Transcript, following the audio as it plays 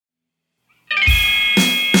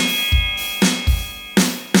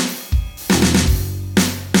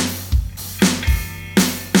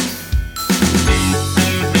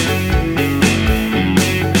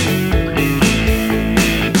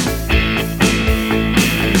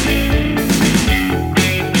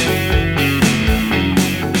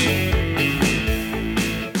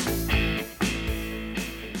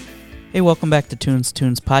welcome back to Tunes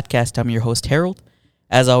Podcast. I'm your host, Harold.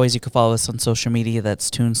 As always, you can follow us on social media.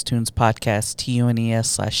 That's Tunes Podcast,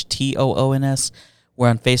 TUNES/TOONS. We're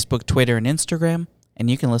on Facebook, Twitter, and Instagram. And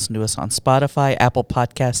you can listen to us on Spotify, Apple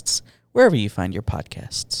Podcasts, wherever you find your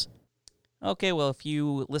podcasts. Okay, well, if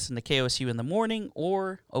you listen to KOSU in the morning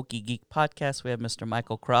or Okie Geek Podcast, we have Mr.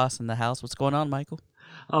 Michael Cross in the house. What's going on, Michael?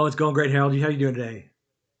 Oh, it's going great, Harold. How are you doing today?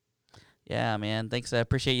 Yeah, man. Thanks. I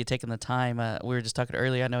appreciate you taking the time. We were just talking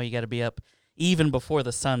earlier. I know you got to be up even before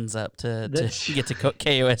the sun's up to get to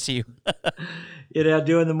KOSU.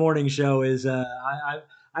 Doing the morning show is I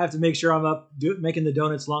have to make sure I'm up making the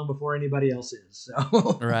donuts long before anybody else is.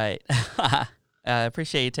 So Right. I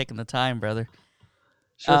appreciate you taking the time, brother.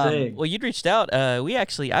 Sure thing. Well, you'd reached out.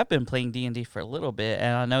 I've been playing D&D for a little bit,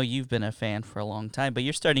 and I know you've been a fan for a long time, but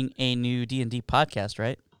you're starting a new D&D podcast,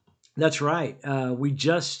 right? That's right. We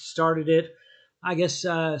just started it. I guess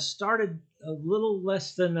started a little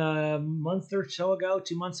less than a month or so ago,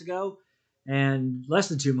 2 months ago, and less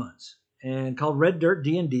than 2 months, and called Red Dirt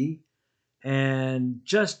D&D, and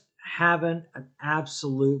just having an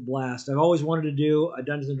absolute blast. I've always wanted to do a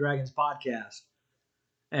Dungeons and Dragons podcast,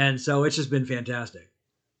 and so it's just been fantastic.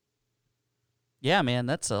 Yeah, man,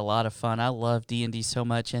 that's a lot of fun. I love D&D so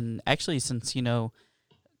much, and actually, since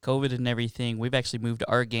COVID and everything, we've actually moved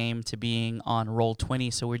our game to being on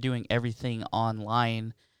Roll20, so we're doing everything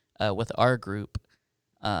online with our group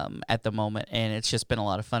at the moment, and it's just been a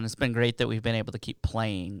lot of fun. It's been great that we've been able to keep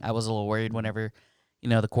playing. I was a little worried whenever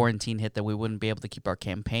the quarantine hit that we wouldn't be able to keep our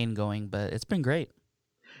campaign going, but it's been great.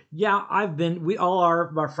 Yeah, we all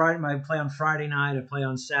are. I play on Friday night. I play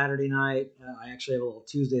on Saturday night. I actually have a little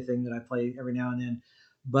Tuesday thing that I play every now and then.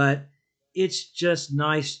 But it's just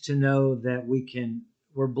nice to know that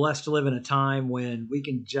we're blessed to live in a time when we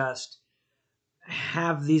can just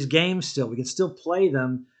have these games still. We can still play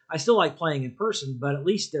them. I still like playing in person, but at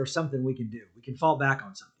least there's something we can do. We can fall back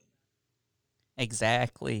on something.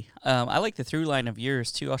 Exactly. I like the through line of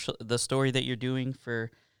yours too. Also, the story that you're doing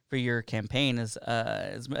for your campaign is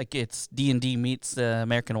like it's D&D meets the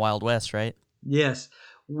American Wild West, right? Yes.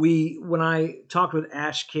 When I talked with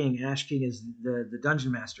Ash King is the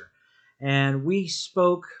dungeon master, and we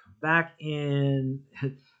spoke back in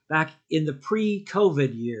the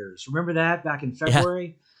pre-COVID years. Remember that back in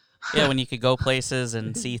February? Yeah, when you could go places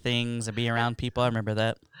and see things and be around people. I remember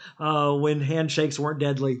that. When handshakes weren't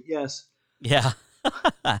deadly. Yes. Yeah.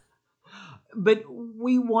 But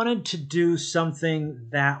we wanted to do something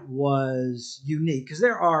that was unique because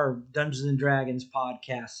there are Dungeons and Dragons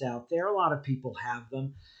podcasts out there. A lot of people have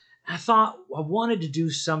them. I thought I wanted to do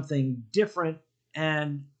something different,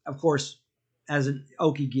 and of course, as an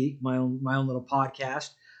Okie Geek, my own little podcast,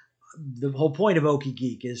 the whole point of Okie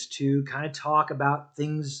Geek is to kind of talk about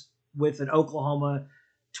things with an Oklahoma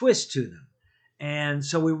twist to them. And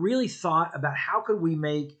so we really thought about how could we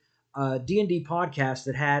make a D&D podcast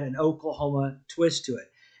that had an Oklahoma twist to it.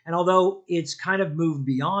 And although it's kind of moved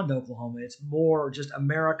beyond Oklahoma, it's more just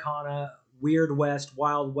Americana, Weird West,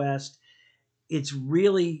 Wild West.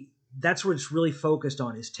 That's what it's really focused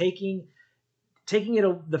on, is taking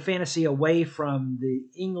the fantasy away from the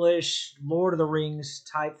English Lord of the Rings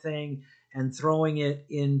type thing and throwing it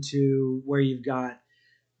into where you've got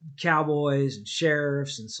cowboys and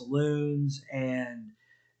sheriffs and saloons, and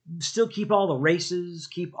still keep all the races,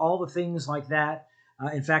 keep all the things like that.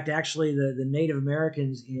 In fact, actually, the Native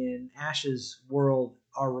Americans in Ash's world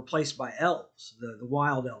are replaced by elves, the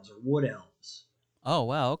wild elves or wood elves. Oh,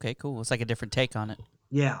 wow. Okay, cool. It's like a different take on it.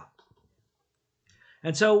 Yeah.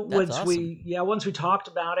 And so once we talked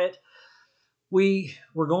about it, we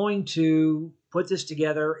were going to put this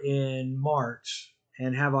together in March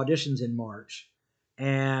and have auditions in March.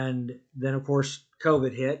 And then, of course,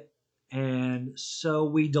 COVID hit. And so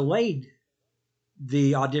we delayed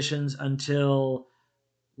the auditions until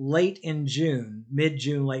late in June,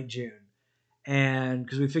 mid-June, late June. And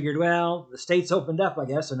because we figured, well, the state's opened up, I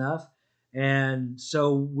guess, enough. And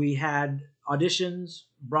so we had auditions,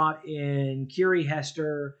 brought in Kiri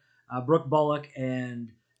Hester, Brooke Bullock, and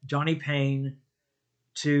Johnny Payne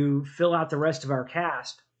to fill out the rest of our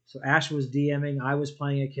cast. So Ash was DMing, I was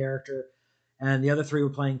playing a character, and the other three were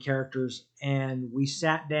playing characters. And we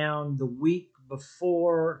sat down the week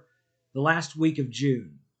before the last week of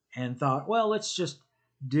June and thought, well, let's just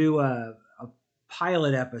do a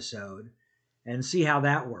pilot episode and see how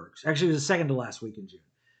that works. Actually, it was the second to last week in June,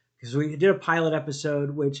 because we did a pilot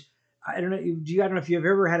episode, which I don't know. I don't know if you've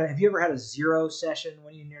ever had a zero session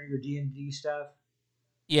when you near your D&D stuff.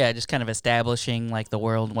 Yeah, just kind of establishing like the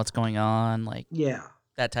world, what's going on, like yeah,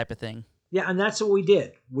 that type of thing. Yeah, and that's what we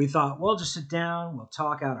did. We thought, well, just sit down, we'll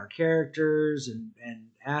talk out our characters, and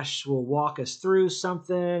Ash will walk us through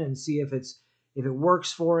something and see if it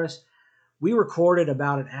works for us. We recorded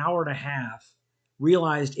about an hour and a half,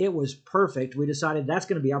 realized it was perfect. We decided that's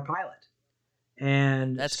going to be our pilot.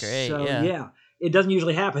 And That's great. so, Yeah. yeah, it doesn't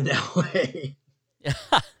usually happen that way.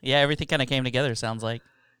 Yeah, everything kind of came together, sounds like.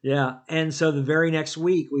 Yeah. And so the very next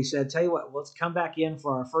week, we said, tell you what, let's come back in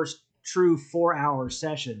for our first true 4 hour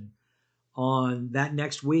session on that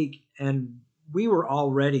next week. And we were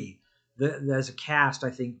already, as a cast, I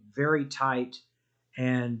think, very tight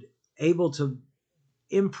and able to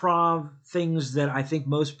improv things that I think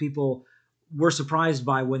most people were surprised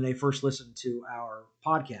by when they first listened to our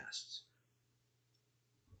podcasts.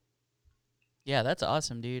 Yeah, that's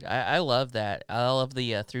awesome, dude. I love that. I love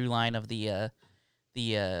the through line of the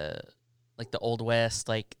like the old west,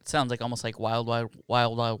 like it sounds like almost like wild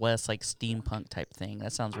west, like steampunk type thing.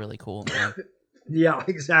 That sounds really cool, man. Yeah,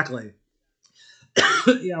 exactly.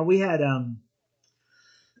 Yeah, we had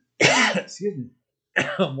excuse me,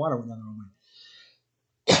 water went down the wrong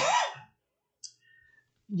way.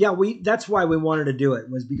 Yeah, that's why we wanted to do it,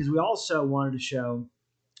 was because we also wanted to show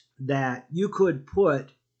that you could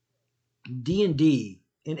put D&D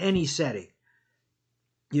in any setting.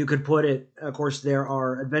 You could put it, of course, there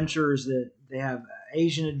are adventures that they have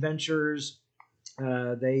Asian adventures.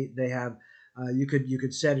 They have you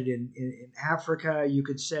could set it in Africa. You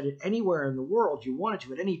could set it anywhere in the world you wanted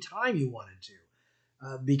to at any time you wanted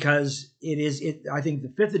to, because I think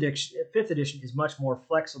the fifth edition is much more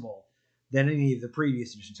flexible than any of the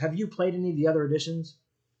previous editions. Have you played any of the other editions?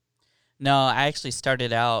 No, I actually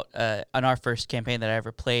started out on our first campaign that I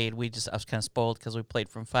ever played. I was kind of spoiled because we played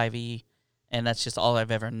from 5e, and that's just all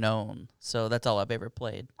I've ever known. So that's all I've ever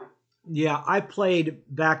played. Yeah, I played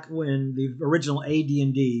back when the original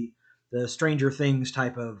AD&D, the Stranger Things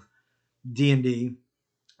type of D&D,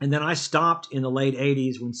 and then I stopped in the late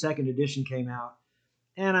 80s when second edition came out.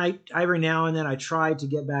 And I every now and then I tried to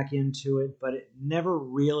get back into it, but it never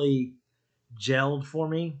really gelled for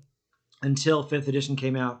me until fifth edition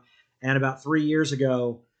came out. And about 3 years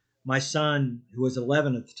ago, my son, who was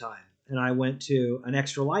 11 at the time, and I went to an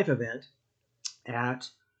Extra Life event at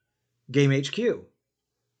Game HQ.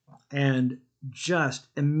 And just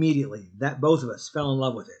immediately, that both of us fell in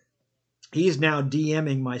love with it. He's now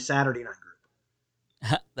DMing my Saturday night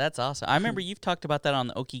group. That's awesome. I remember you've talked about that on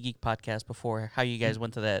the Okie Geek podcast before, how you guys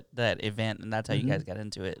went to that event, and that's how you guys got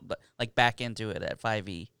into it, but like back into it at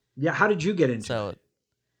 5e. Yeah, how did you get into it?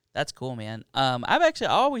 That's cool, man. I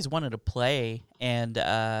always wanted to play, and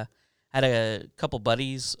had a couple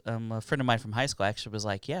buddies. A friend of mine from high school actually was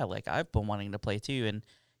like, "Yeah, like I've been wanting to play too." And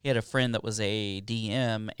he had a friend that was a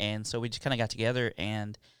DM, and so we just kind of got together.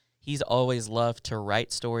 And he's always loved to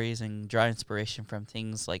write stories and draw inspiration from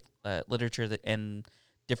things like literature and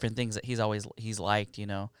different things that he's liked, you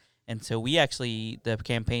know. And so the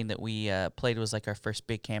campaign that we played was like our first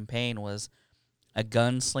big campaign, was a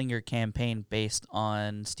gunslinger campaign based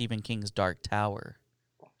on Stephen King's Dark Tower.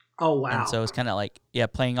 Oh, wow. And so it's kind of like,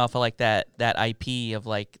 playing off of like that IP of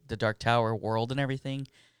like the Dark Tower world and everything,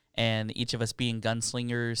 and each of us being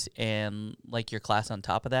gunslingers and like your class on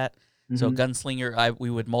top of that. Mm-hmm. So gunslinger, we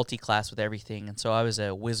would multi-class with everything, and so I was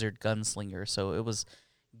a wizard gunslinger, so it was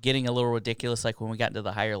getting a little ridiculous. Like when we got into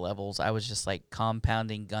the higher levels, I was just like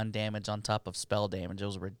compounding gun damage on top of spell damage. It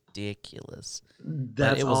was ridiculous.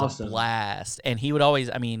 But it was awesome. A blast. And he would always,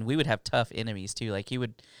 we would have tough enemies too. Like it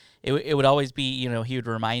would always be, he would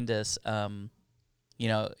remind us,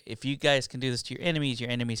 if you guys can do this to your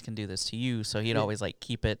enemies can do this to you. So he'd always like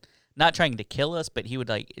keep it, not trying to kill us, but he would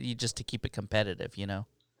just to keep it competitive,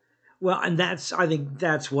 Well, and I think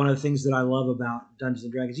that's one of the things that I love about Dungeons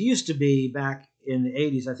and Dragons. It used to be back in the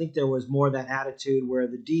 80s, I think there was more that attitude where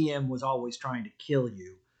the DM was always trying to kill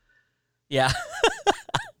you. Yeah.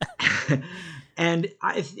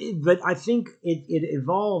 But I think it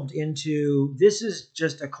evolved into, this is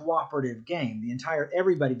just a cooperative game.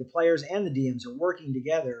 Everybody, the players and the DMs are working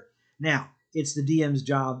together. Now, it's the DM's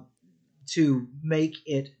job to make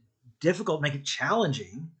it difficult, make it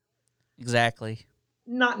challenging. Exactly.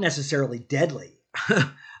 Not necessarily deadly.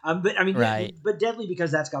 Right. But deadly,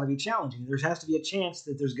 because that's got to be challenging. There has to be a chance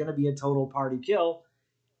that there's going to be a total party kill.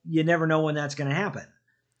 You never know when that's going to happen.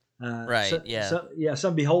 Right.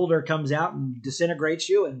 Some beholder comes out and disintegrates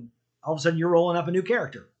you, and all of a sudden you're rolling up a new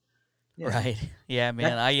character. Yeah. Right. Yeah,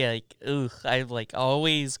 man. I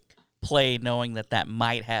always play knowing that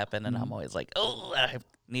might happen, and I'm always like, I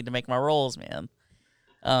need to make my rolls, man.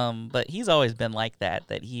 But he's always been like that.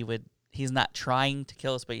 He's not trying to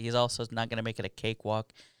kill us, but he's also not going to make it a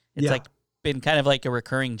cakewalk. It's been kind of like a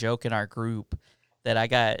recurring joke in our group that I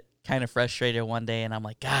got kind of frustrated one day, and I'm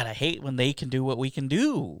like, God, I hate when they can do what we can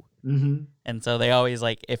do. Mm-hmm. And so they always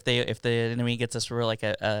like if the enemy gets us real like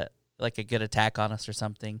a good attack on us or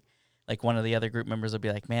something, like one of the other group members will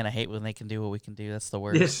be like, man, I hate when they can do what we can do. That's the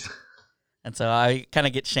Yes. worst. And so I kind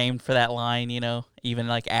of get shamed for that line, you know, even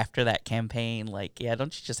like after that campaign, like, yeah,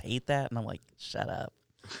 don't you just hate that? And I'm like, shut up.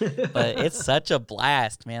 But it's such a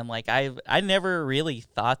blast, man. Like I never really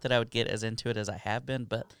thought that I would get as into it as I have been,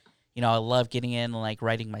 but you know, I love getting in and like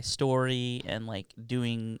writing my story and like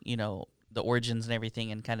doing, you know, the origins and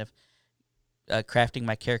everything and kind of crafting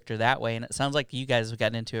my character that way. And it sounds like you guys have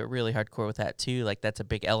gotten into it really hardcore with that too. Like that's a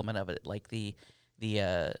big element of it, like the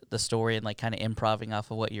story and like kind of improving off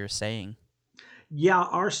of what you're saying. Yeah,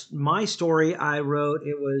 my story I wrote,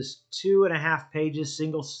 it was 2.5 pages,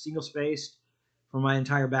 single spaced for my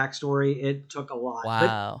entire backstory. It took a lot, but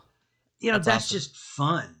Wow, that's that's awesome. just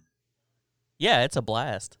fun. Yeah, it's a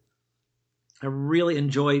blast. I really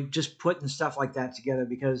enjoy just putting stuff like that together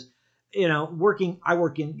because I work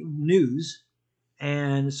in news,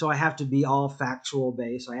 and so I have to be all factual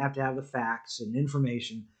based. I have to have the facts and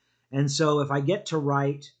information, and so if I get to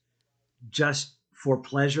write just for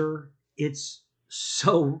pleasure, it's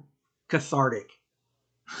so cathartic.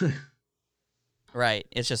 Right,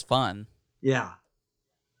 it's just fun. Yeah.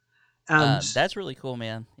 Um, That's really cool,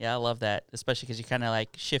 man. Yeah, I love that, especially because you kind of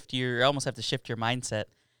like you almost have to shift your mindset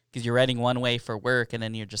because you're writing one way for work, and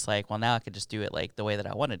then you're just like, well, now I could just do it like the way that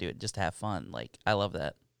I want to do it, just to have fun. Like, I love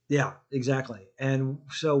that. yeah, exactly. And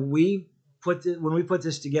so when we put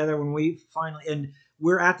this together, when we finally, and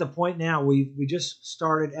we're at the point now, we just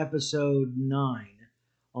started episode 9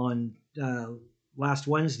 on last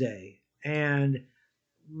Wednesday, and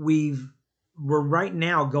we've we're right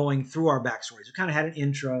now going through our backstories. We kind of had an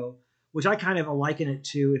intro, which I kind of liken it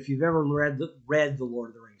to if you've ever read the Lord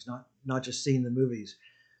of the Rings, not just seen the movies,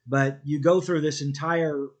 but you go through this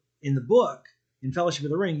entire in the book in Fellowship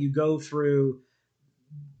of the Ring. You go through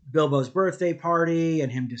Bilbo's birthday party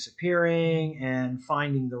and him disappearing and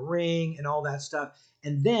finding the ring and all that stuff,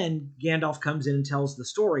 and then Gandalf comes in and tells the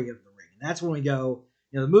story of the ring, and that's when we go.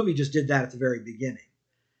 The movie just did that at the very beginning.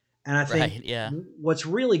 And I think Right? Yeah. what's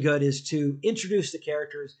really good is to introduce the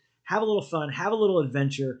characters, have a little fun, have a little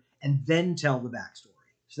adventure, and then tell the backstory.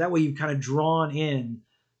 So that way you've kind of drawn in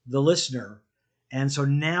the listener. And so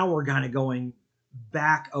now we're kind of going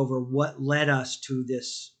back over what led us to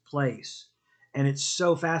this place. And it's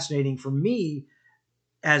so fascinating for me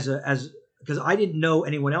as because I didn't know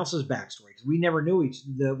anyone else's backstory because we never knew we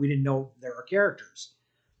didn't know there are characters.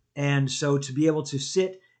 And so to be able to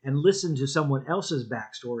sit and listen to someone else's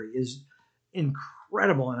backstory is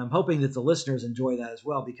incredible. And I'm hoping that the listeners enjoy that as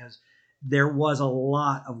well because there was a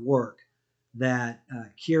lot of work that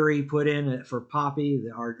Kiri put in for Poppy,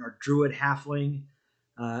 our druid halfling,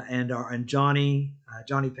 and Johnny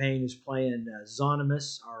Payne is playing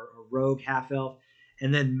Zonimus, our rogue half elf,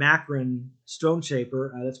 and then Macron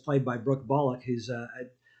Stoneshaper, that's played by Brooke Bullock, who's a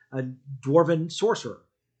dwarven sorcerer.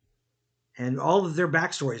 And all of their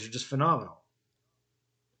backstories are just phenomenal.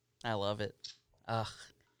 I love it. Ugh,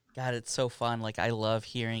 God, it's so fun. Like, I love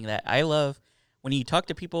hearing that. I love when you talk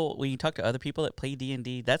to people, when you talk to other people that play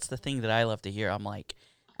D&D, that's the thing that I love to hear. I'm like,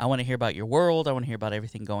 I want to hear about your world. I want to hear about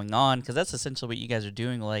everything going on because that's essentially what you guys are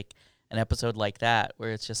doing, like an episode like that,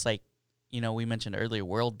 where it's just like, you know, we mentioned earlier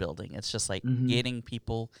world building. It's just like Mm-hmm. getting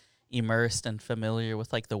people immersed and familiar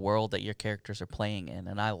with like the world that your characters are playing in.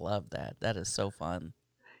 And I love that. That is so fun.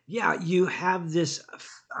 Yeah, you have this.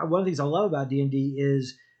 One of the things I love about D&D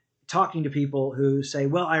is talking to people who say,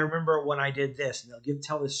 "Well, I remember when I did this," and they'll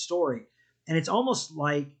tell this story, and it's almost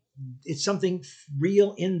like it's something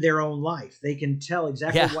real in their own life. They can tell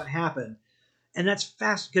exactly Yeah. what happened, and that's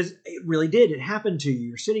fast because it really did. It happened to you.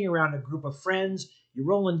 You're sitting around a group of friends. You're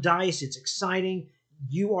rolling dice. It's exciting.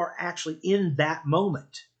 You are actually in that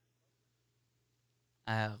moment.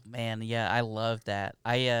 Oh man, yeah, I love that.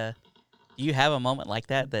 Do you have a moment like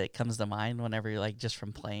that that comes to mind whenever you're like just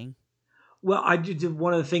from playing? Well, I did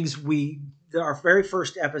one of the things our very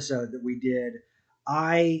first episode that we did.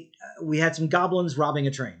 We had some goblins robbing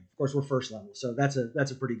a train. Of course, we're first level, so that's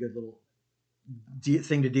a pretty good little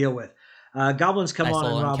thing to deal with. Goblins come Nice on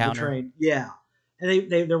and little rob the encounter. train. Yeah, and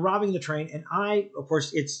they're robbing the train, and of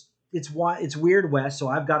course, it's Weird West, so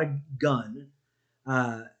I've got a gun,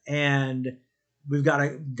 and we've got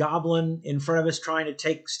a goblin in front of us trying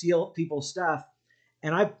to steal people's stuff.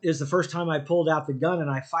 And it was the first time I pulled out the gun and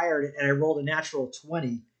I fired it and I rolled a natural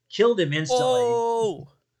 20, killed him instantly. Oh,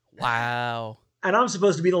 wow! And I'm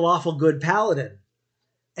supposed to be the lawful good paladin.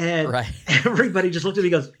 And Right. everybody just looked at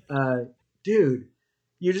me and goes, dude,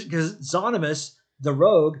 you just, because Zonimus, the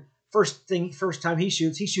rogue, first time he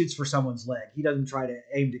shoots for someone's leg. He doesn't try to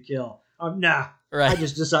aim to kill. Nah, I Right.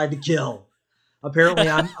 just decide to kill. Apparently,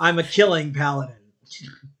 I'm a killing paladin.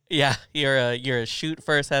 Yeah, you're a shoot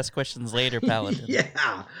first, ask questions later paladin. Yeah,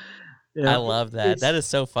 I yeah. love that. It's That is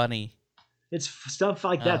so funny. it's stuff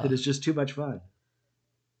like that Uh, that is just too much fun.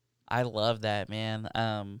 I love that, man.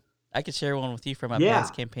 I could share one with you from a Yeah.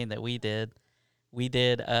 past campaign that we did.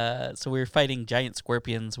 So we were fighting giant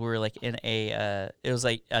scorpions. We were like in it was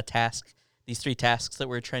like a task. These 3 tasks that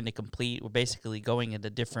we were trying to complete were basically going into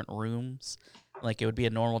different rooms. Like it would be a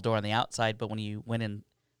normal door on the outside, but when you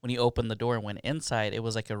opened the door and went inside, it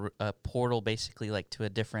was like a portal basically like to a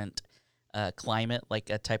different climate, like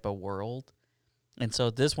a type of world. And so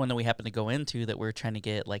this one that we happened to go into that we are trying to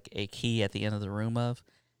get like a key at the end of the room of,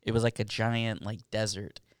 it was like a giant like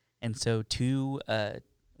desert. And so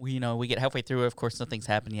we get halfway through, of course nothing's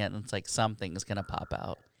happened yet, and it's like something's gonna pop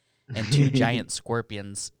out. And two giant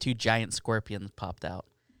scorpions popped out.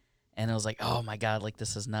 And I was like, oh my god, like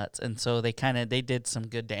this is nuts. And so they did some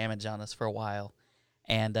good damage on us for a while.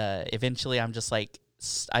 And eventually I'm just like,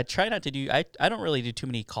 I try not to do, I don't really do too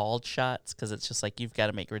many called shots because it's just like you've got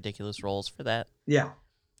to make ridiculous rolls for that. Yeah.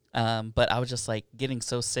 But I was just like getting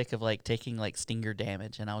so sick of like taking like stinger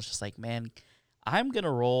damage, and I was just like, man, I'm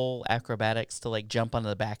gonna roll acrobatics to like jump onto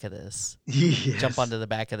the back of this,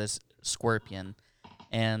 Yes. scorpion.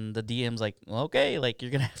 And the DM's like, well, okay, like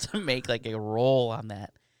you're gonna have to make like a roll on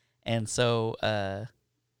that. And so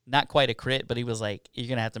not quite a crit, but he was like, you're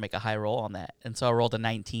gonna have to make a high roll on that. And so I rolled a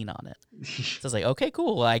 19 on it. So I was like, okay,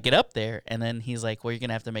 cool. Well, I get up there, and then he's like, well, you're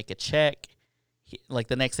gonna have to make a check. Like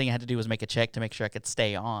the next thing I had to do was make a check to make sure I could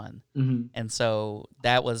stay on. Mm-hmm. And so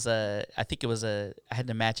that was I had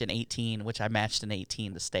to match an 18, which I matched an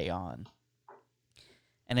 18 to stay on.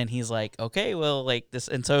 And then he's like, okay, well, like this.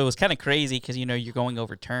 And so it was kind of crazy because, you're going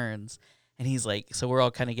over turns. And he's like, so we're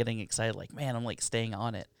all kind of getting excited, like, man, I'm like staying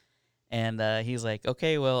on it. And he's like,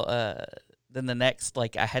 okay, well, then the next,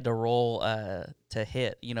 like, I had to roll to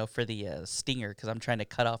hit, for the stinger because I'm trying to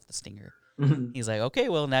cut off the stinger. Mm-hmm. He's like, okay,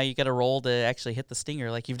 well, now you got to roll to actually hit the stinger,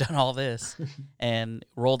 like you've done all this, and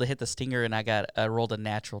roll to hit the stinger, and I rolled a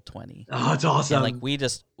natural 20. Oh, it's awesome. And like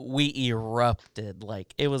we erupted,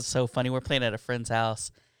 like it was so funny. We're playing at a friend's house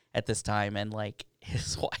at this time, and like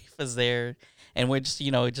his wife is there, and we're just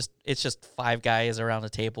it's just 5 guys around a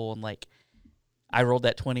table, and like I rolled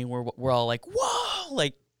that 20. We're all like, whoa,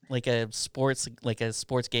 like a sports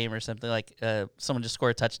game or something, like someone just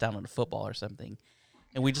scored a touchdown on a football or something.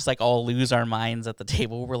 And we just like all lose our minds at the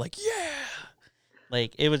table. We're like, yeah.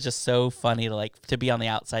 Like it was just so funny to be on the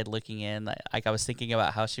outside looking in. Like I was thinking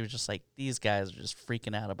about how she was just like, these guys are just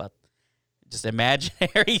freaking out about just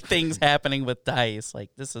imaginary things happening with dice. Like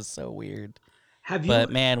this is so weird.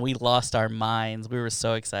 But man, we lost our minds. We were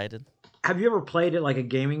so excited. Have you ever played at like a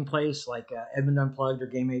gaming place like Edmund Unplugged or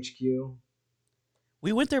Game HQ?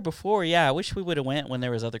 We went there before, yeah. I wish we would have went when there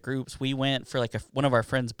was other groups. We went for like one of our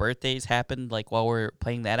friends' birthdays happened like while we were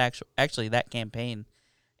playing that actually that campaign,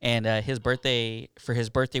 and for his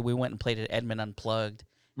birthday we went and played at Edmund Unplugged.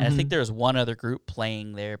 And I think there was one other group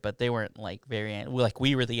playing there, but they weren't like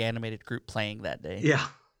we were the animated group playing that day. Yeah,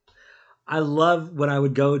 I love when I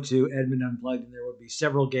would go to Edmund Unplugged and there would be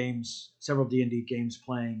several D&D games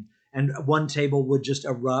playing, and one table would just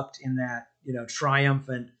erupt in that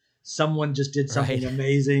triumphant. Someone just did something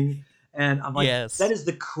amazing. And I'm like, yes. That is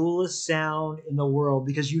the coolest sound in the world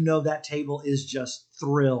because that table is just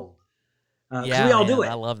thrilled. Yeah, we all do it.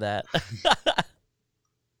 I love that.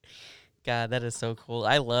 God, that is so cool.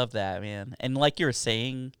 I love that, man. And like you were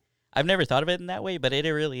saying, I've never thought of it in that way, but it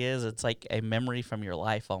really is. It's like a memory from your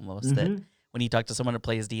life almost. Mm-hmm. That when you talk to someone who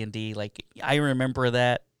plays D&D, like I remember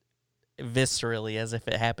that viscerally as if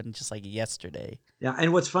it happened just like yesterday. Yeah,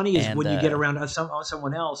 and what's funny is when you get around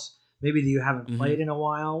someone else, maybe that you haven't played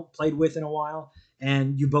with in a while,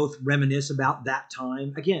 and you both reminisce about that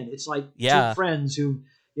time. Again, it's like two friends who,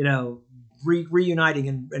 reuniting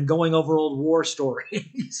and going over old war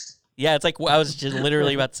stories. Yeah, it's like I was just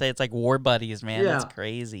literally about to say it's like war buddies, man. Yeah. That's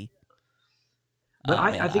crazy. But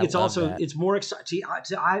I think it's also that. It's more exciting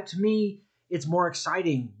to me. It's more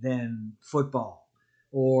exciting than football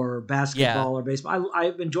or basketball or baseball.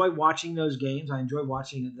 I enjoy watching those games. I enjoy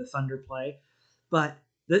watching the Thunder play. But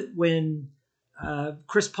when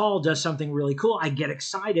Chris Paul does something really cool, I get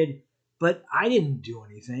excited, but I didn't do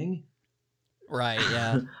anything. Right,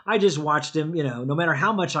 yeah. I just watched him, no matter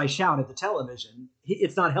how much I shout at the television,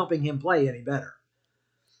 it's not helping him play any better.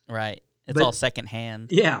 Right. It's all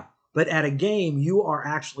secondhand. Yeah. But at a game, you are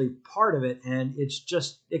actually part of it, and it's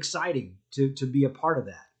just exciting to be a part of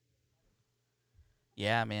that.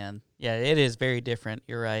 Yeah, man. Yeah, it is very different.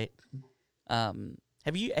 You're right.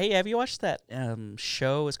 have you watched that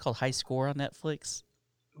show? It's called High Score on Netflix.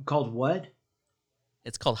 Called what?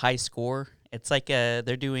 It's called High Score. It's like they're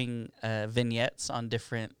doing vignettes on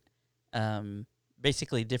different, um,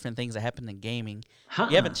 basically different things that happen in gaming. If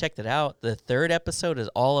you haven't Huh. checked it out, the third episode is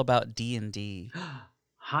all about D&D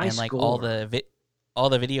High and like score. all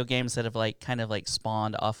the video games that have like kind of like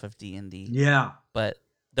spawned off of D&D. Yeah. But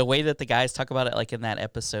the way that the guys talk about it, like in that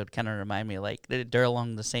episode, kind of remind me like they're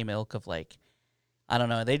along the same ilk of like I don't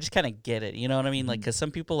know, they just kind of get it. You know what I mean? Like Mhm. because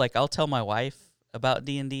some people like I'll tell my wife about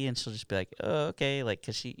D&D and she'll just be like, oh okay, like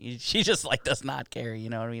because she just like does not care. You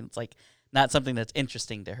know what I mean? It's like not something that's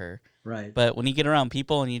interesting to her. Right. But when you get around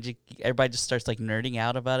people and everybody just starts like nerding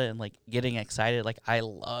out about it and like getting excited, like I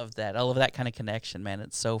love that. I love that kind of connection, man.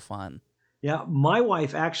 It's so fun. Yeah, my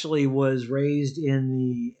wife actually was raised in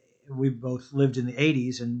the. We both lived in the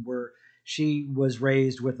 '80s, and were she was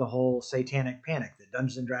raised with the whole satanic panic that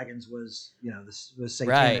Dungeons and Dragons was, this was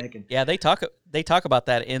Right. satanic, and Yeah, they talk about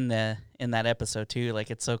that in that episode too. Like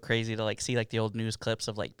it's so crazy to like see like the old news clips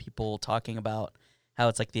of like people talking about how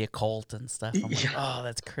it's like the occult and stuff. I'm like, yeah, "Oh,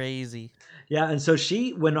 that's crazy." yeah. And so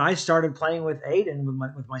when I started playing with Aiden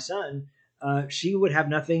with my son, she would have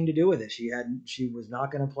nothing to do with it. She was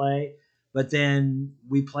not going to play. But then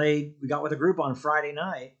we played. We got with a group on Friday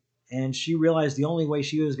night, and she realized the only way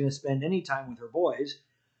she was going to spend any time with her boys,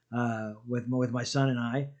 with my son and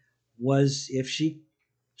I, was if she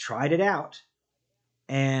tried it out.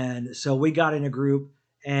 And so we got in a group,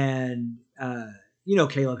 and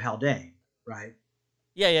Caleb Haldane, right?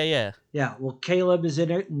 Yeah, yeah, yeah. Yeah, well, Caleb is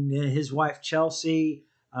in it, and his wife Chelsea,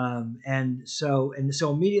 and so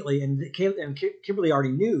immediately, and Caleb and Kimberly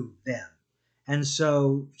already knew them, and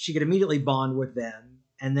so she could immediately bond with them.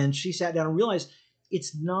 And then she sat down and realized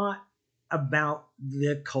it's not about the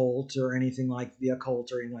occult or anything like the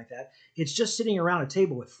occult or anything like that. It's just sitting around a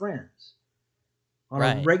table with friends on a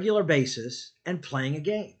Right. regular basis and playing a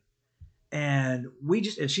game. And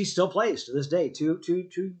she still plays to this day.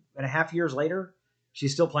 2.5 years later,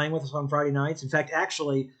 she's still playing with us on Friday nights. In fact,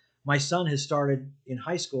 actually, my son has started in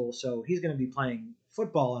high school, so he's going to be playing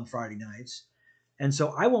football on Friday nights, and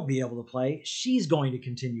so I won't be able to play. She's going to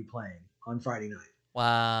continue playing on Friday night.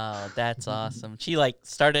 Wow, that's awesome. She like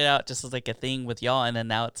started out just as like a thing with y'all, and then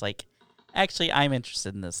now it's like, actually, I'm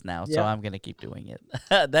interested in this now, so Yeah, I'm gonna keep doing it.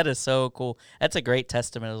 That is so cool. That's a great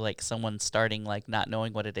testament of like someone starting like not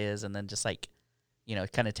knowing what it is, and then just like,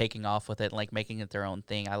 kind of taking off with it, and like making it their own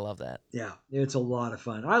thing. I love that. yeah, it's a lot of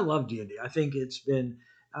fun. I love D&D. I think it's been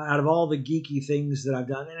out of all the geeky things that I've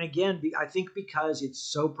done, and again, I think because it's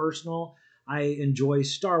so personal, I enjoy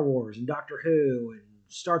Star Wars and Doctor Who and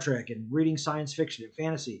Star Trek and reading science fiction and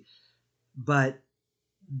fantasy, but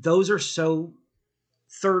those are so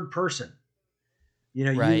third person.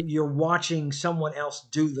 Right. You're watching someone else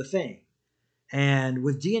do the thing, and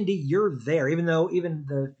with D&D, you're there. Even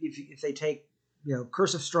the if they take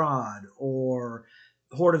Curse of Strahd or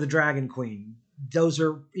Horde of the Dragon Queen, those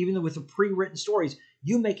are even with the pre-written stories,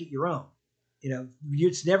 you make it your own.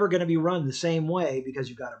 It's never going to be run the same way because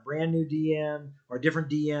you've got a brand new DM or a different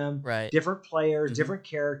DM, Right. different players, Hmm. different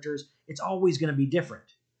characters. It's always going to be different,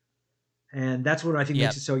 and that's what I think Yeah.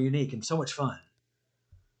 makes it so unique and so much fun.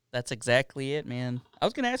 That's exactly it, man. I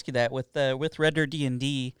was gonna ask you that with Red Dead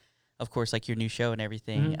D&D, of course, like your new show and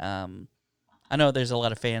everything. Mhm. I know there's a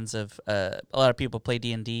lot of fans of a lot of people play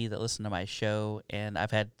D&D that listen to my show, and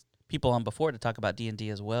I've had people on before to talk about D&D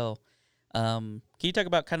as well. Can you talk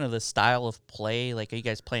about kind of the style of play? Like, are you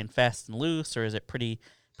guys playing fast and loose, or is it pretty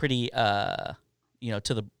to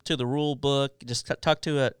the rule book? Just talk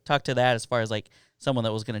to that as far as like someone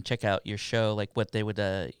that was going to check out your show, like what they would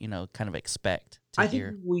kind of expect to I think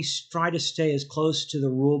hear. we try to stay as close to the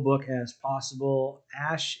rule book as possible.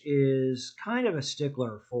 Ash is kind of a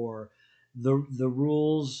stickler for the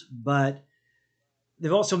rules, but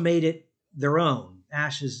they've also made it their own.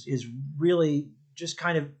 Ash is really just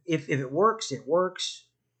kind of, if it works, it works.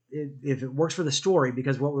 If it works for the story,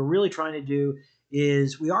 because what we're really trying to do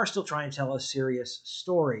is we are still trying to tell a serious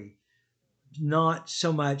story, not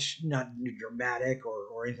so much not dramatic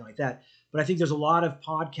or anything like that. But I think there's a lot of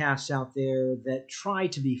podcasts out there that try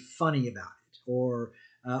to be funny about it or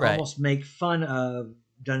Right. almost make fun of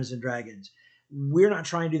Dungeons and Dragons. We're not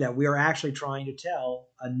trying to do that. We are actually trying to tell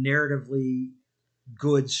a narratively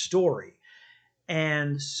good story.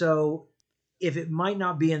 And so if it might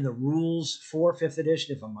not be in the rules for fifth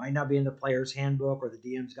edition, if it might not be in the player's handbook or the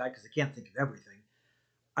DM's guide, because they can't think of everything,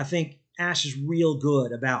 I think Ash is real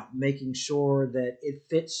good about making sure that it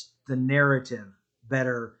fits the narrative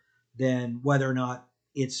better than whether or not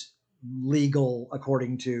it's legal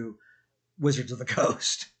according to Wizards of the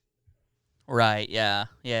Coast. Right. Yeah.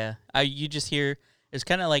 Yeah. You just hear It's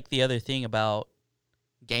kind of like the other thing about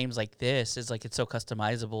games like this is like it's so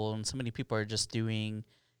customizable, and so many people are just doing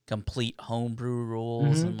complete homebrew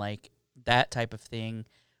rules Mm-hmm. and like that type of thing,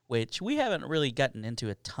 which we haven't really gotten into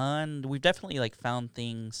a ton. We've definitely like found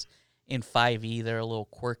things in 5e that are a little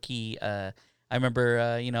quirky. I remember,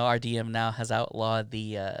 our DM now has outlawed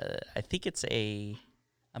the. I think it's a.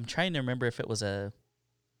 I'm trying to remember if it was a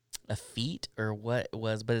feat or what it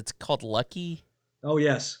was, but it's called Lucky Oh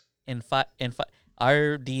yes, in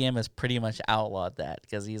our DM has pretty much outlawed that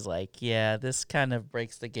because he's like, yeah, this kind of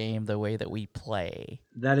breaks the game the way that we play,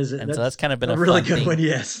 that is it. and so that's That's kind of been a a really fun good one. thing.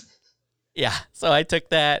 Yes. Yeah, so I took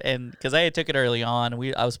that, and because I took it early on,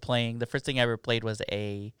 I was playing. The first thing I ever played was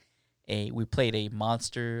we played a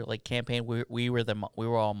monster like campaign. We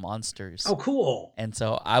were all monsters, Oh, cool. and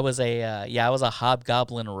so I was a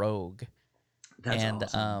hobgoblin rogue, That's and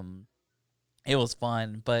awesome. it was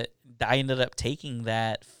fun, but I ended up taking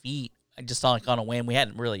that feat just on like on a whim.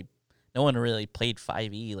 No one really played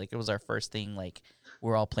 5e. Like it was our first thing. Like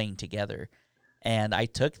we're all playing together, and I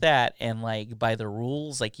took that and like by the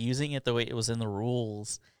rules, like using it the way it was in the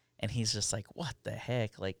rules. And he's just like, "What the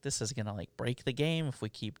heck? Like this is gonna like break the game if we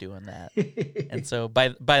keep doing that." And so by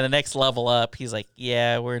the next level up, he's like,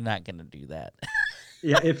 "Yeah, we're not gonna do that."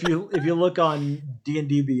 Yeah, if you look on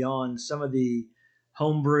D&D Beyond, some of the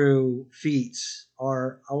homebrew feats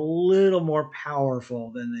are a little more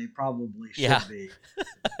powerful than they probably Yeah, should be.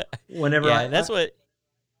 Whenever yeah, I that's what.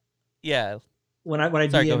 Yeah, when I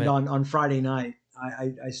sorry, go DM'd ahead. on Friday night,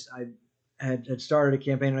 I had started a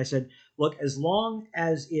campaign and I said, look, as long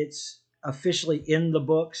as it's officially in the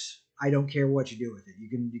books, I don't care what you do with it. You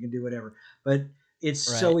can do whatever. But it's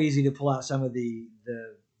Right, so easy to pull out some of the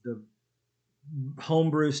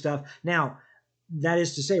homebrew stuff. Now, that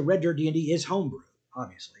is to say, Red Dirt D&D is homebrew,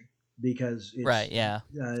 obviously, because right, it's yeah,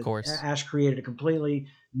 of course. Ash created a completely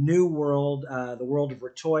new world, the world of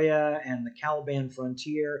Ratoya and the Caliban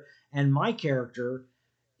frontier. And my character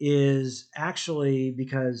is actually,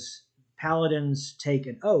 because paladins take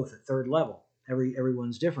an oath at third level.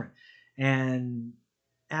 Everyone's different, and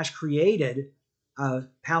Ash created a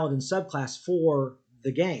paladin subclass for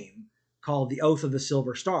the game called the Oath of the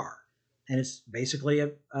Silver Star, and it's basically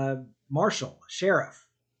a marshal, a sheriff.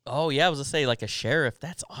 Oh yeah, I was gonna say like a sheriff.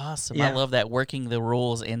 That's awesome. I Yeah, love that working the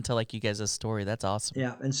rules into like you guys' story. That's awesome.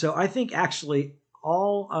 yeah. And so I think actually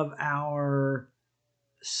all of our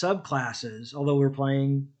subclasses, although we're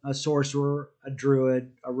playing a sorcerer, a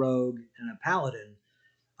druid, a rogue, and a paladin,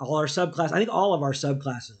 all our subclasses, I think all of our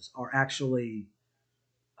subclasses are actually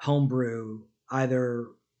homebrew, either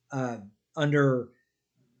uh, under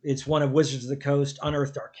it's one of Wizards of the Coast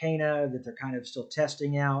Unearthed Arcana that they're kind of still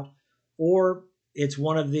testing out, or it's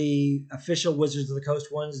one of the official Wizards of the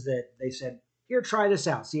Coast ones that they said, here, try this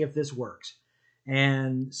out, see if this works.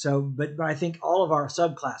 And so, but I think all of our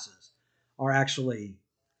subclasses are actually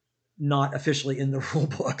not officially in the rule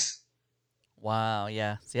books. Wow,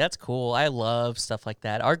 yeah. See, that's cool. I love stuff like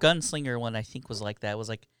that. Our gunslinger one, I think, was like that. It was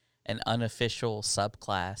like an unofficial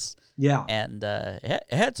subclass, Yeah. and it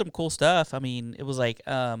had some cool stuff. I mean, it was like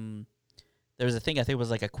there was a thing I think it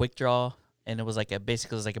was like a quick draw, and it was like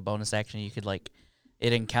basically it was like a bonus action. You could like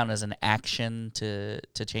it didn't count as an action to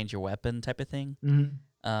change your weapon type of thing.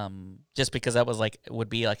 Mm-hmm. Just because that was like would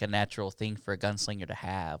be like a natural thing for a gunslinger to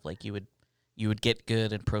have. Like you would get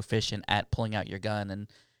good and proficient at pulling out your gun and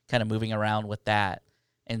kind of moving around with that.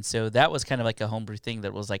 And so that was kind of like a homebrew thing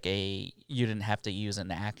that was like you didn't have to use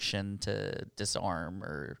an action to disarm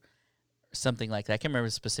or something like that. I can't remember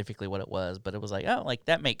specifically what it was, but it was like, oh, like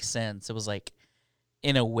that makes sense. It was like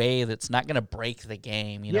in a way that's not going to break the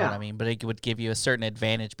game, you know what Yeah. I mean? But it would give you a certain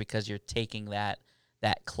advantage because you're taking that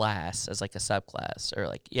class as like a subclass or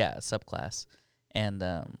like a subclass. And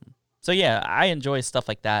so yeah, I enjoy stuff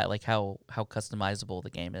like that, like how customizable the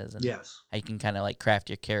game is and Yes. how you can kind of like craft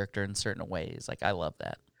your character in certain ways. Like I love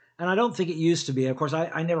that. And I don't think it used to be. Of course,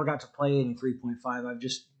 I never got to play any 3.5. I've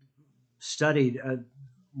just studied,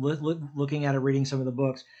 looking at it, reading some of the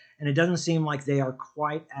books, and it doesn't seem like they are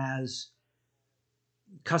quite as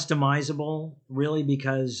customizable, really,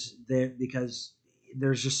 because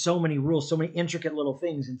there's just so many rules, so many intricate little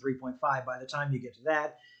things in 3.5. By the time you get to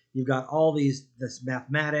that, you've got all this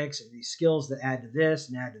mathematics and these skills that add to this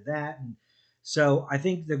and add to that, and so I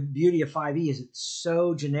think the beauty of 5e is it's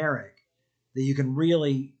so generic that you can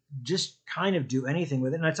really just kind of do anything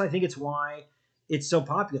with it, and I think it's why it's so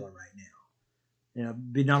popular right now.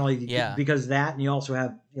 Not only Yeah. because of that, and you also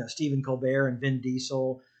have Stephen Colbert and Vin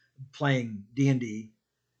Diesel playing D&D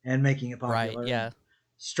and making it Right. popular, and Yeah.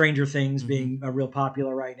 Stranger Things Hmm. being real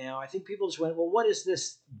popular right now. I think people just went, well, what is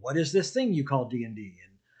this? What is this thing you call D&D?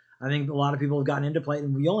 And I think a lot of people have gotten into play,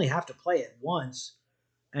 and we only have to play it once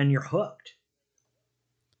and you're hooked.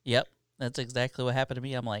 Yep, that's exactly what happened to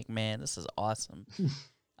me. I'm like, man, this is awesome.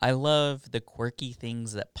 I love the quirky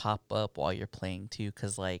things that pop up while you're playing too,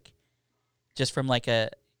 because like just from like a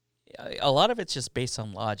lot of it's just based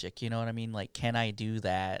on logic. You know what I mean? Like, can I do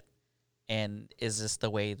that? And is this the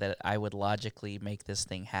way that I would logically make this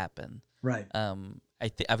thing happen? Right.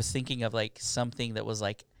 I was thinking of like something that was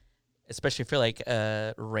like, especially for like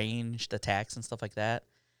ranged attacks and stuff like that.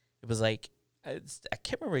 It was like I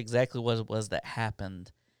can't remember exactly what it was that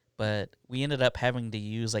happened, but we ended up having to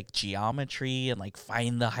use like geometry and like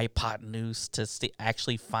find the hypotenuse to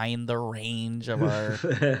actually find the range of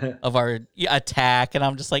our attack. And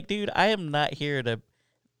I'm just like, dude, I am not here to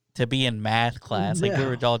be in math class. Like we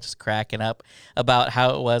were all just cracking up about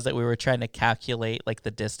how it was that we were trying to calculate like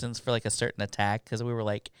the distance for like a certain attack, because we were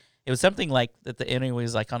like, it was something like that the enemy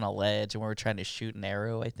was like on a ledge and we were trying to shoot an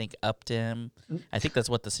arrow, I think, up to him. I think that's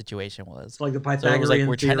what the situation was. It's like the Pythagorean so it was like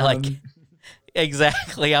we're theorem. trying to like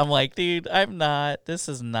exactly. I'm like, dude, this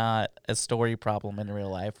is not a story problem in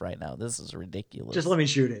real life right now. This is ridiculous. Just let me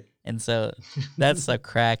shoot it. And so that stuff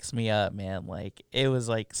cracks me up, man. Like it was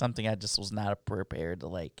like something I just was not prepared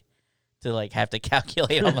to have to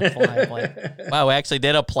calculate on the fly. I'm like, wow, we actually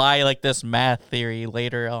did apply like this math theory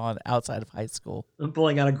later on outside of high school. I'm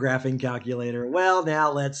pulling out a graphing calculator. Well,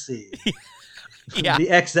 now let's see. Yeah,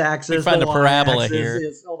 the x-axis, find the a parabola y-axis here.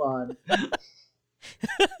 is, hold on.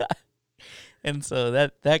 And so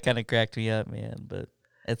that kind of cracked me up, man. But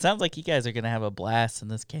it sounds like you guys are gonna have a blast in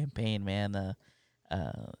this campaign, man.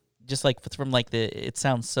 Just like from like it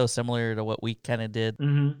sounds so similar to what we kind of did.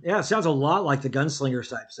 Mm-hmm. Yeah, it sounds a lot like the Gunslinger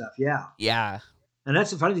type stuff. Yeah. Yeah. And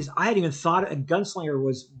that's the funny thing. I hadn't even thought Gunslinger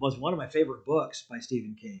was one of my favorite books by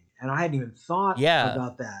Stephen King, and I hadn't even thought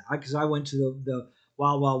about that because I went to the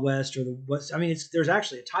Wild Wild West or the West. I mean, there's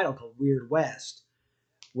actually a title called Weird West,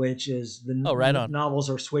 which is the novels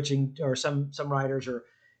are switching, or some writers are.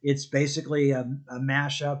 It's basically a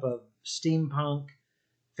mashup of steampunk,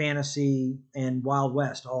 fantasy, and Wild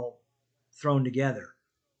West all thrown together,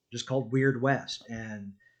 just called Weird West.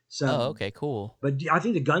 And so, okay, cool. But I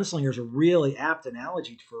think the Gunslinger is a really apt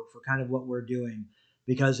analogy for kind of what we're doing,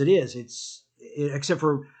 because except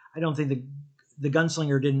for I don't think the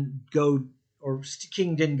Gunslinger didn't go, or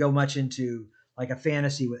King didn't go much into like a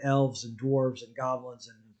fantasy with elves and dwarves and goblins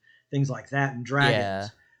and things like that and dragons.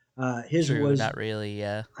 Yeah. His was not really.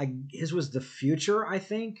 Yeah. His was the future, I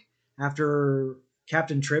think, after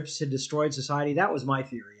Captain Trips had destroyed society. That was my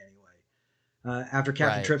theory anyway. After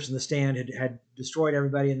Captain Trips and the Stand had destroyed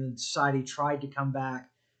everybody, and then society tried to come back,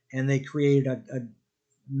 and they created a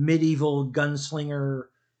medieval gunslinger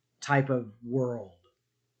type of world.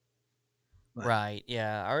 But, right.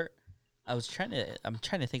 Yeah. I'm trying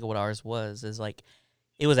to think of what ours was. Is like,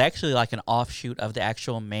 it was actually like an offshoot of the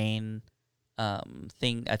actual main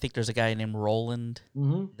thing. I think there's a guy named Roland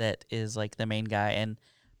that is like the main guy, and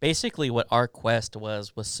basically what our quest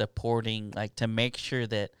was supporting, like, to make sure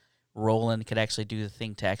that Roland could actually do the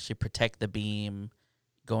thing to actually protect the beam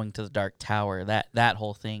going to the Dark Tower, that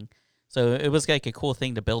whole thing. So it was like a cool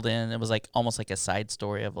thing to build in. It was like almost like a side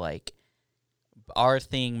story of like, our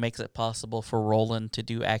thing makes it possible for Roland to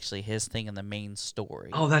do actually his thing in the main story.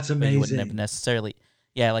 Oh, that's amazing. You wouldn't have necessarily,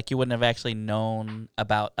 like you wouldn't have actually known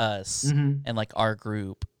about us and like our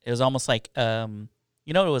group. It was almost like, it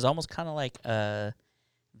was almost kind of like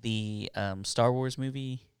the Star Wars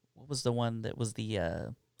movie. What was the one that was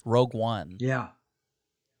the Rogue One? Yeah.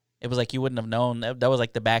 It was like you wouldn't have known. That was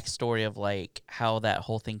like the backstory of like how that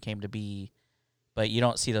whole thing came to be. But you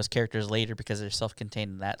don't see those characters later because they're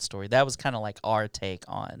self-contained in that story. That was kind of like our take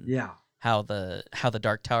on how the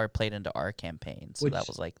Dark Tower played into our campaign. So that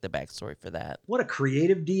was like the backstory for that. What a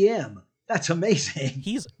creative DM. That's amazing.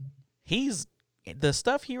 He's the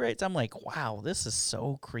stuff he writes, I'm like, wow, this is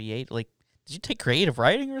so creative. Like, did you take creative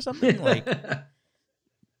writing or something? Like,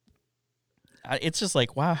 it's just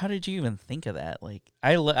like, wow, how did you even think of that? Like,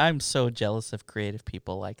 I'm so jealous of creative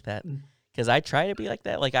people like that. Because I try to be like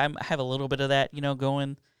that. Like, I have a little bit of that,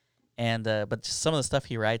 going. And but just some of the stuff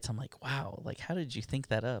he writes, I'm like, wow, like, how did you think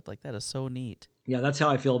that up? Like, that is so neat. Yeah, that's how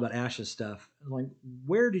I feel about Ash's stuff. Like,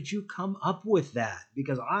 where did you come up with that?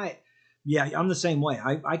 Because I'm the same way.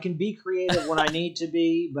 I can be creative when I need to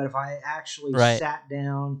be, but if I actually sat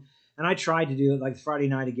down, and I tried to do it, like Friday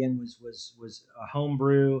Night Again was a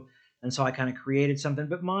homebrew, and so I kind of created something,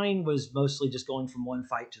 but mine was mostly just going from one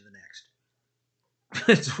fight to the next.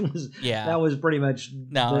 That was pretty much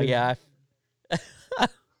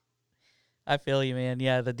I feel you, man.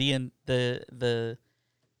 Yeah, the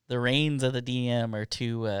reins of the DM are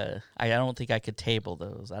too. I don't think I could table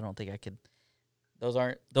those. I don't think I could. Those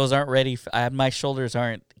aren't ready. My shoulders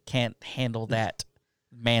can't handle that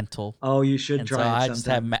mantle. Oh, you should And so try it I just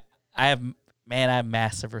have, sometime. I have, man, I have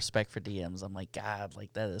massive respect for DMs. I'm like, God,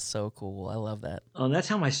 like that is so cool. I love that. That's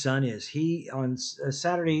how my son is. He on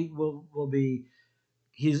Saturday will be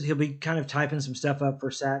he'll be kind of typing some stuff up for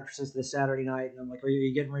this Saturday night, and I'm like, "Are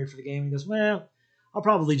you getting ready for the game?" He goes, "Well, I'll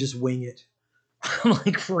probably just wing it." I'm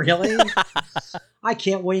like, "Really? I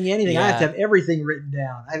can't wing anything. I have to Yeah, have everything written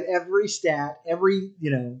down. I have every stat, everything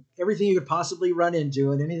you could possibly run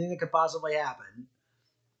into, and anything that could possibly happen."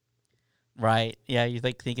 right. Yeah, you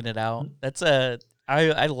like thinking it out. That's a,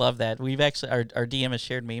 I love that. We've actually, our DM has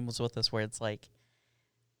shared memes with us where it's like,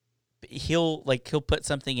 he'll put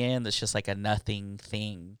something in that's just like a nothing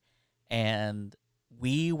thing, and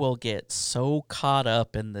we will get so caught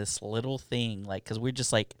up in this little thing, like because we're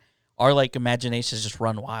just like our like imaginations just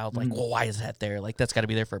run wild, like, Mhm. well, why is that there, like that's got to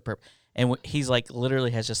be there for a purpose. And he's like literally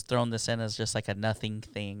has just thrown this in as just like a nothing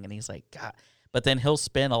thing, and he's like, God. But then he'll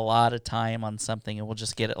spend a lot of time on something and we'll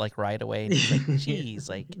just get it like right away, and he's like, geez,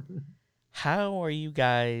 like how are you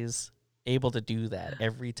guys able to do that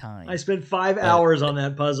every I time? spent five But hours on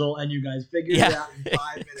that puzzle, and you guys figured it yeah. out in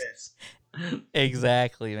 5 minutes.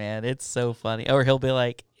 Exactly, man. It's so funny. Or he'll be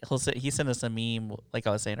like, he sent us a meme, like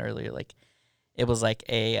I was saying earlier. Like it was like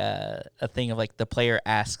a thing of like the player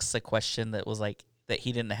asks a question that was like that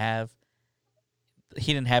he didn't have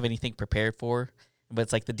anything prepared for, but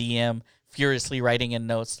it's like the DM furiously writing in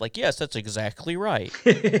notes like, yes, that's exactly right.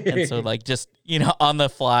 And so like just on the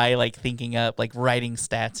fly, like thinking up, like writing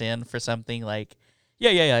stats in for something like,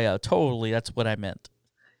 yeah, totally, that's what I meant.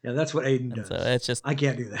 Yeah, that's what Aiden And so does. it's just, I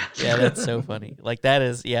can't do yeah, that's so that. funny. Like that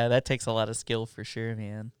is, yeah, that takes a lot of skill for sure,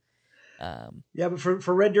 man. Um, Yeah, but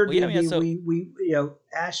for Red Deer well, yeah, man. D&D, So we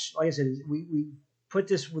Ash, like I said, we put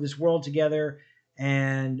this world together,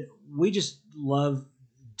 and we just love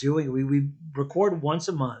doing it. We record once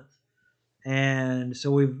a month, and so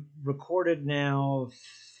we've recorded now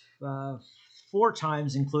uh, 4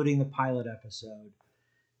 times, including the pilot episode,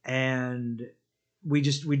 and we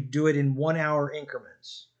do it in 1 hour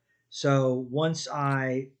increments. So once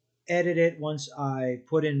I edit it, once I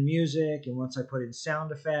put in music, and once I put in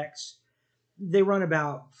sound effects, they run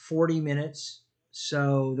about 40 minutes.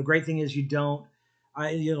 So the great thing is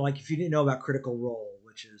like if you didn't know about Critical Role,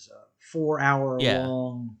 which is a 4 hour yeah,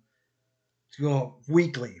 long, to go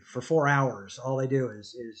weekly for 4 hours. All they do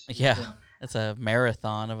is yeah, it's a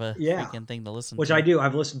marathon of a yeah, freaking thing to listen which I to. do.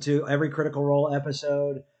 I've listened to every Critical Role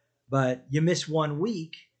episode, but you miss 1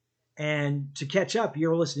 week, and to catch up,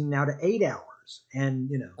 you're listening now to 8 hours, and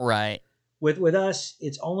Right. with us,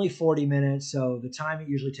 it's only 40 minutes, so the time it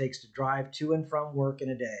usually takes to drive to and from work in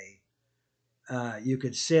a day, you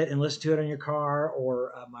could sit and listen to it in your car,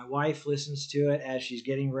 or my wife listens to it as she's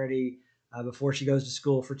getting ready before she goes to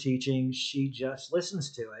school for teaching. She just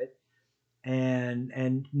listens to it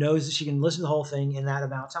and knows that she can listen to the whole thing in that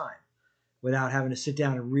amount of time without having to sit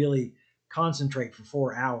down and really concentrate for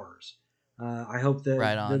 4 hours. I hope that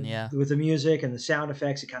Right on. Yeah. with the music and the sound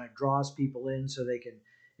effects, it kind of draws people in, so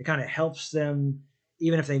it kind of helps them.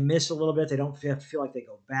 Even if they miss a little bit, they don't have to feel like they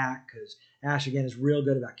go back, because Ash, again, is real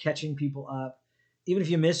good about catching people up. Even if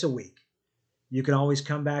you miss a week, you can always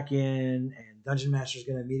come back in, and Dungeon Master is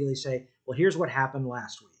going to immediately say, well, here's what happened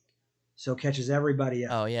last week. So it catches everybody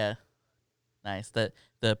up. Oh yeah. Nice. The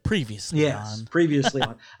previously Yes, on. previously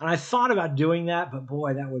on. And I thought about doing that, but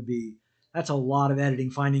boy, that's a lot of editing,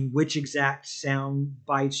 finding which exact sound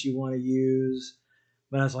bites you want to use.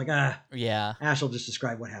 But I was like, Yeah, Ash will just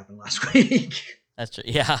describe what happened last week. that's true.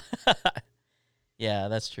 Yeah. Yeah,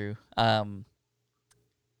 that's true.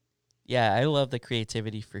 Yeah, I love the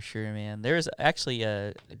creativity for sure, man. There's actually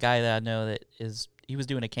a guy that I know that he was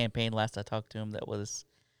doing a campaign last I talked to him that was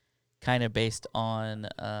kind of based on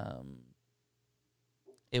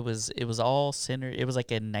it was all centered. It was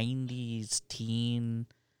like a '90s teen,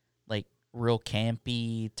 like real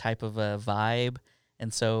campy type of a vibe.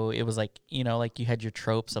 And so it was like, like you had your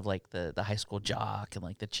tropes of like the high school jock and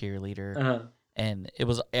like the cheerleader. uh, And it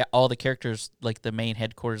was all the characters, like the main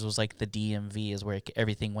headquarters was like the DMV is where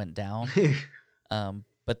everything went down.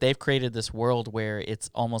 But they've created this world where it's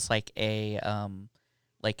almost like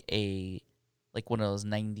like a, like one of those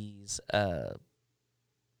 '90s,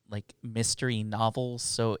 like mystery novels.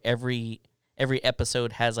 So every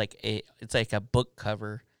episode has like it's like a book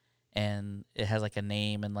cover, and it has like a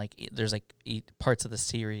name, and like there's like parts of the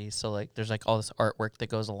series. So like there's like all this artwork that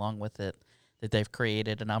goes along with it that they've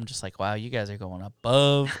created, and I'm just like, wow, you gues are going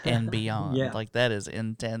above and beyond. yeah. Like that is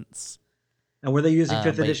intense. And were they using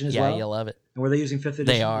fifth But edition as yeah, you well? love it. And were they using fifth They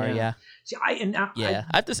edition? are, Yeah. yeah, See, yeah.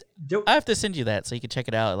 I have to send you that so you can check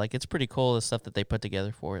it out. Like it's pretty cool, the stuff that they put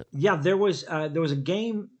together for it. yeah, there was a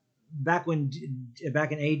game back in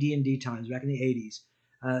AD&D times, back in the 80s.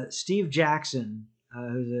 Steve Jackson,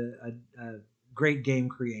 who's a great game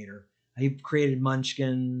creator. He created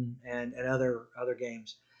Munchkin and other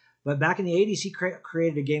games. But back in the 80s, he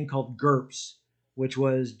created a game called GURPS, which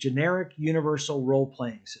was Generic Universal Role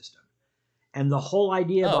Playing System. And the whole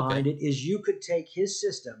idea behind it is you could take his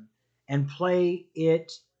system and play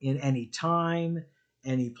it in any time,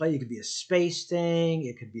 any play. It could be a space thing,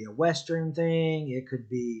 it could be a Western thing, it could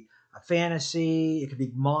be a fantasy, it could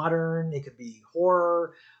be modern, it could be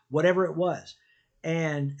horror, whatever it was.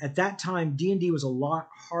 And at that time, D&D was a lot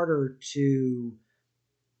harder to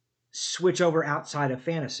switch over outside of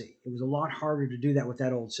fantasy. It was a lot harder to do that with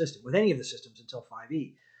that old system, with any of the systems until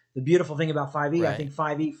 5e. The beautiful thing about 5e, I think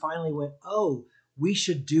 5e finally went, oh, we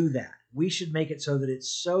should do that. We should make it so that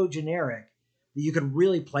it's so generic that you can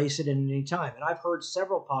really place it in any time. And I've heard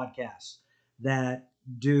several podcasts that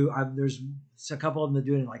do, there's a couple of them that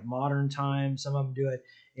do it in like modern times. Some of them do it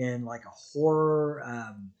in like a horror,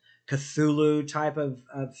 Cthulhu type of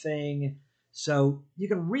thing. So you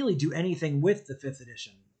can really do anything with the 5th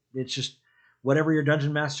edition. It's just whatever your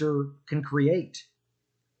dungeon master can create.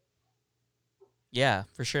 Yeah,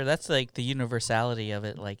 for sure. That's like the universality of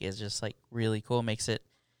it, like, is just like really cool. Makes it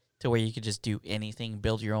to where you could just do anything,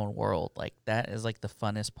 build your own world. Like, that is like the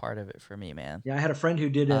funnest part of it for me, man. Yeah, I had a friend who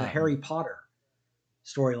did a Harry Potter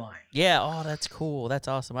storyline. Yeah, oh, that's cool. That's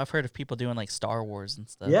awesome. I've heard of people doing like Star Wars and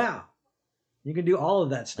stuff. Yeah, you can do all of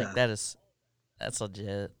that stuff. Like, that's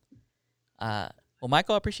legit. Well,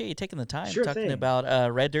 Michael, I appreciate you taking the time talking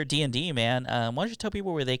about Red Dirt D&D, man. Why don't you tell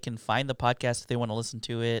people where they can find the podcast if they want to listen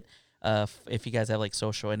to it? If you guys have like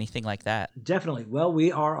social, anything like that. Definitely. Well,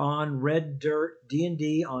 we are on Red Dirt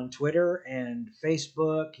D&D on Twitter and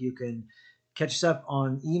Facebook. You can catch us up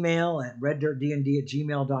on email at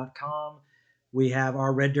reddirtdnd@gmail.com. We have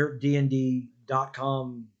our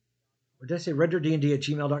reddirtdnd.com. Or did I say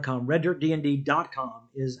reddirtdnd@gmail.com? Reddirtdnd.com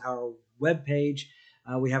is our webpage.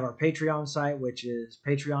 We have our Patreon site, which is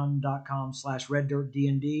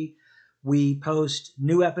patreon.com/reddirtdnd. We post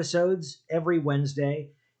new episodes every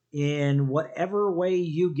Wednesday in whatever way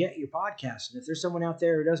you get your podcast. And if there's someone out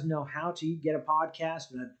there who doesn't know how to get a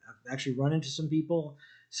podcast, and I've actually run into some people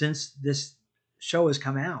since this show has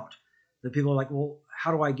come out, the people are like, well,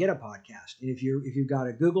 how do I get a podcast? And if you've got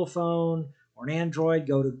a Google phone or an Android,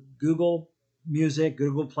 go to Google Music,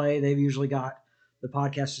 Google Play. They've usually got the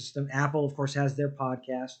podcast system. Apple, of course, has their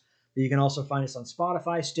podcast. But you can also find us on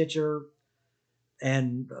Spotify, Stitcher,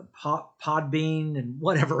 and Podbean, and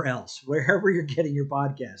whatever else. Wherever you're getting your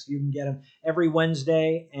podcast, you can get them every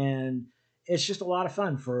Wednesday. And it's just a lot of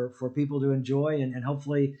fun for people to enjoy. And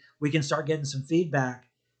hopefully we can start getting some feedback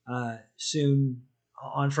soon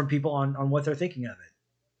from people on what they're thinking of it.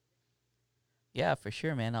 Yeah, for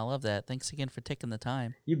sure, man. I love that. Thanks again for taking the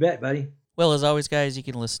time. You bet, buddy. Well, as always, guys, you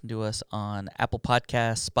can listen to us on Apple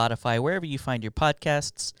Podcasts, Spotify, wherever you find your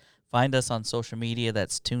podcasts. Find us on social media.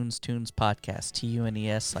 That's Toons Podcast,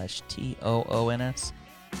 TUNES /TOONS.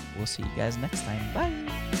 We'll see you guys next time. Bye.